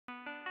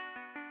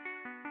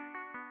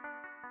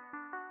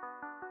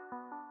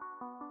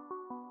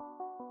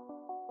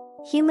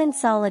Human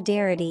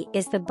solidarity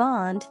is the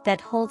bond that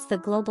holds the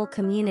global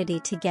community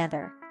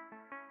together.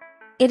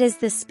 It is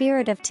the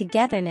spirit of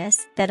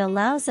togetherness that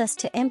allows us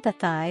to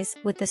empathize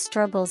with the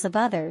struggles of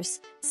others,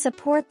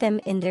 support them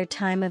in their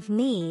time of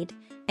need,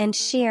 and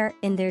share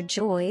in their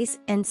joys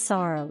and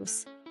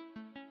sorrows.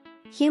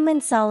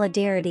 Human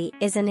solidarity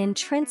is an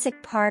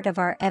intrinsic part of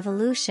our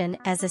evolution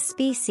as a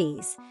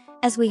species,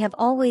 as we have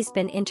always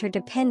been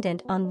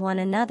interdependent on one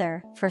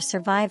another for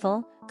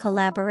survival,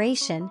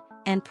 collaboration,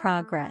 and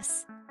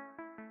progress.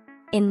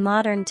 In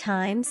modern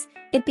times,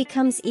 it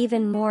becomes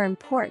even more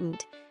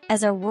important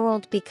as our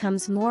world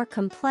becomes more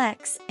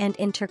complex and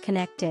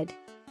interconnected.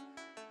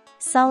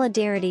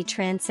 Solidarity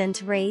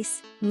transcends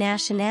race,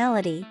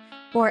 nationality,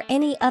 or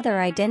any other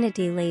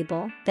identity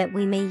label that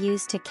we may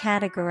use to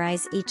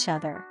categorize each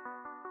other.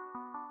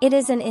 It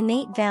is an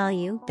innate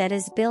value that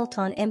is built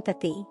on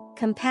empathy,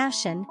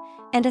 compassion,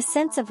 and a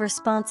sense of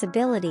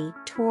responsibility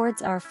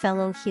towards our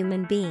fellow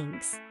human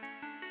beings.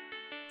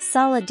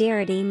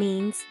 Solidarity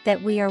means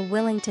that we are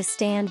willing to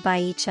stand by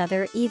each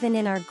other even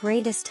in our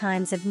greatest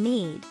times of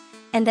need,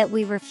 and that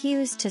we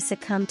refuse to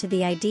succumb to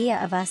the idea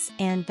of us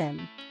and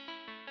them.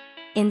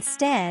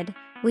 Instead,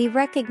 we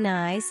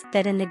recognize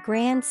that in the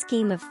grand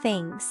scheme of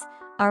things,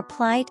 our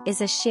plight is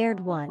a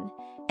shared one,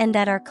 and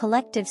that our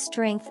collective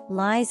strength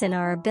lies in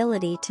our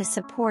ability to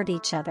support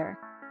each other.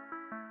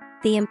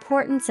 The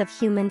importance of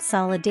human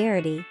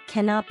solidarity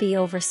cannot be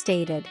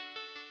overstated.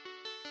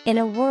 In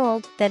a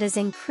world that is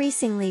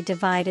increasingly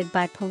divided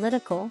by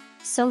political,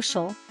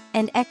 social,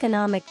 and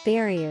economic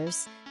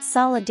barriers,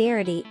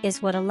 solidarity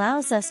is what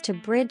allows us to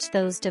bridge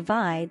those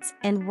divides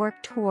and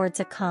work towards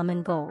a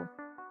common goal.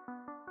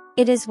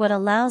 It is what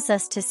allows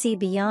us to see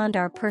beyond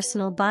our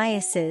personal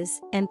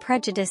biases and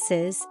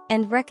prejudices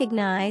and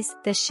recognize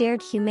the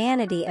shared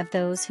humanity of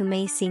those who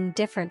may seem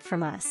different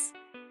from us.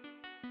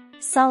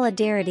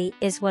 Solidarity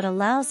is what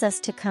allows us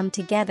to come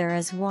together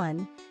as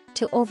one,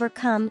 to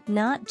overcome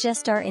not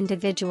just our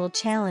individual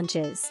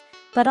challenges,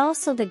 but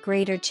also the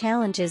greater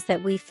challenges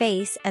that we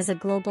face as a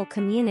global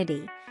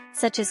community,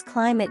 such as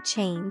climate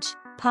change,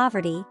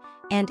 poverty,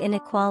 and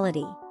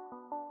inequality.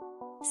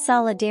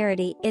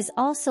 Solidarity is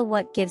also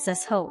what gives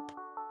us hope.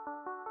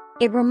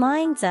 It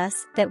reminds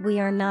us that we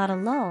are not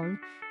alone,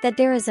 that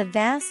there is a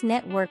vast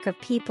network of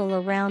people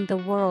around the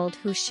world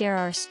who share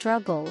our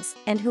struggles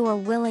and who are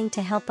willing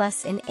to help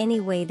us in any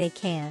way they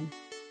can.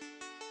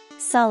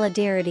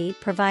 Solidarity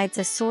provides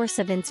a source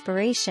of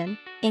inspiration,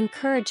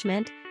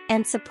 encouragement,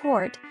 and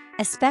support,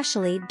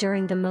 especially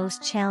during the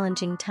most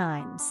challenging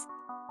times.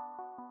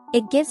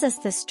 It gives us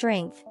the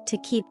strength to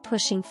keep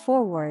pushing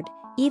forward,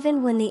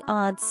 even when the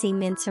odds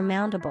seem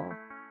insurmountable.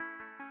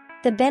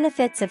 The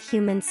benefits of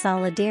human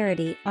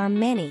solidarity are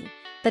many,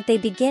 but they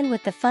begin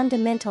with the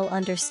fundamental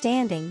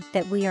understanding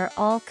that we are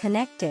all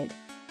connected,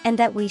 and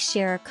that we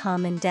share a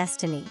common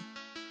destiny.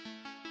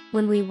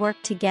 When we work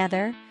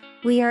together,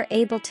 we are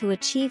able to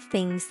achieve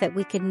things that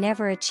we could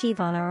never achieve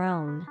on our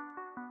own.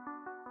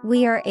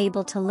 We are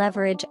able to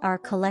leverage our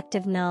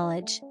collective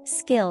knowledge,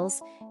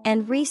 skills,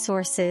 and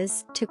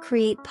resources to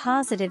create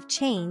positive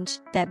change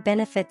that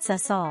benefits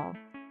us all.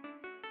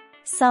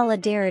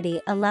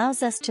 Solidarity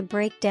allows us to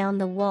break down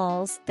the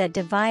walls that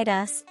divide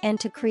us and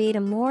to create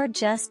a more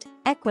just,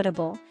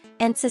 equitable,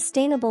 and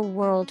sustainable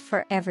world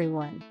for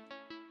everyone.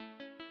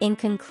 In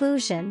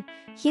conclusion,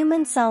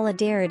 human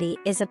solidarity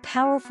is a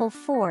powerful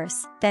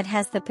force that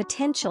has the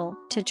potential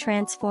to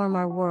transform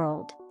our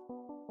world.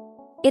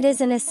 It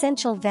is an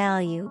essential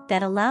value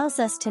that allows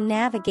us to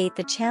navigate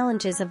the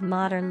challenges of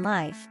modern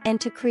life and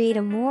to create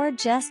a more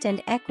just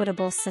and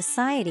equitable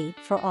society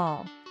for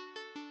all.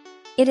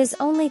 It is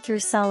only through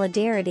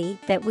solidarity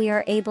that we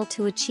are able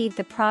to achieve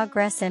the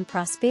progress and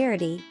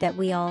prosperity that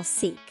we all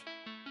seek.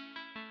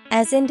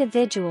 As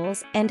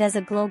individuals and as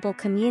a global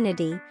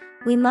community,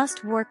 we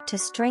must work to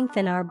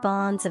strengthen our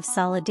bonds of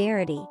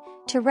solidarity,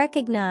 to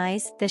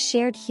recognize the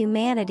shared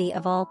humanity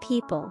of all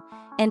people,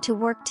 and to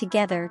work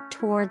together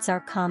towards our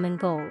common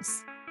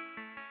goals.